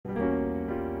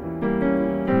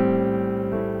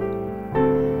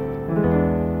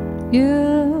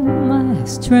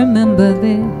Just remember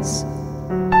this: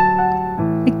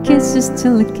 a kiss is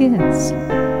still a kiss.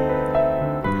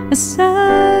 A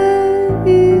sigh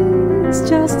is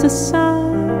just a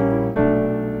sigh.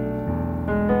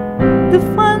 The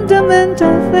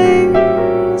fundamental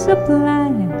things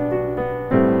apply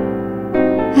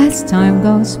as time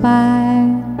goes by.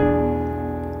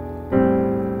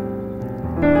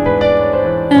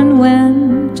 And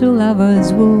when two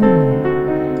lovers woo,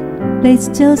 they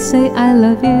still say I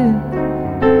love you.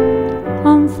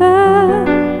 On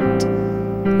that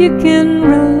you can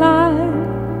rely.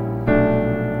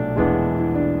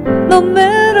 No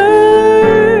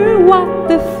matter what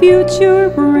the future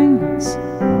brings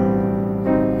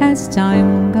as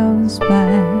time goes by.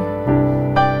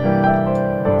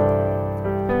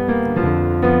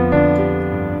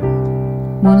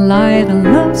 Moonlight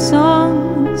and love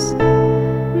songs,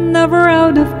 never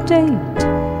out of date.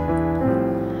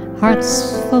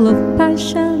 Hearts full of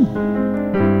passion,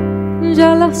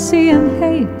 jealousy and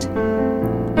hate.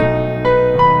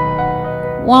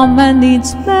 Woman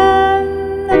needs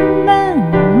man, and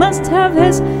man must have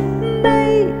his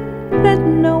mate that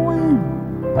no one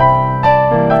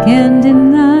can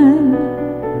deny.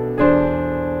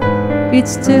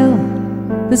 It's still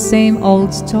the same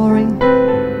old story,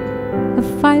 a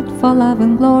fight for love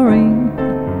and glory,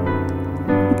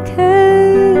 a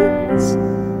case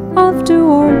of do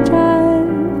or die.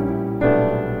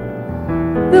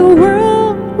 The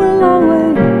world will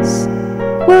always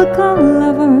welcome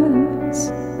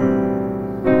lovers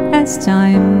as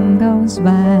time goes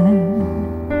by.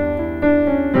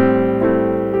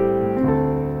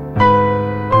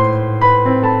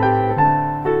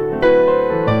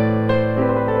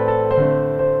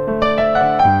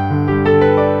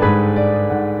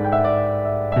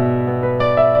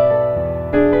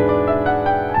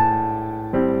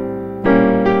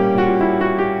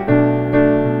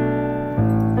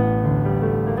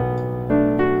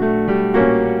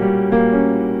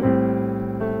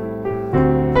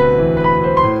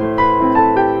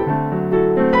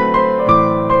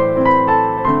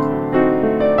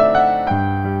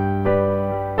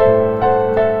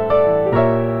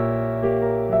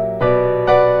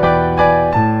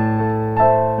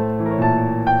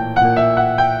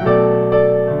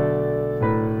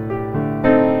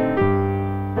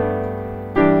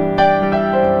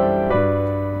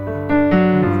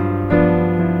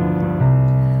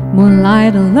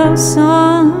 Moonlight and love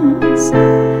songs,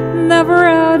 never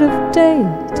out of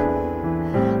date.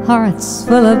 Hearts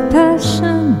full of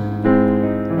passion,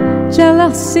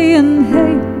 jealousy and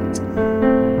hate.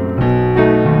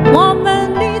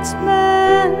 Woman needs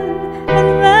man, and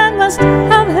man must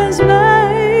have his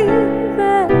mate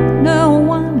that no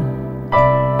one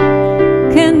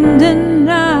can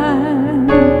deny.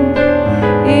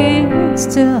 It's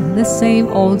still the same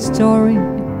old story,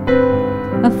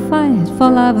 a fight for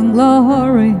love and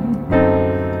glory,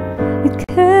 a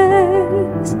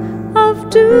case of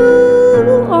do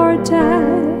or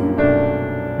die.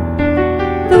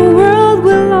 The world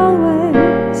will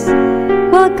always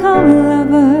welcome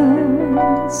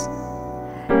lovers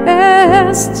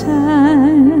as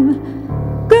time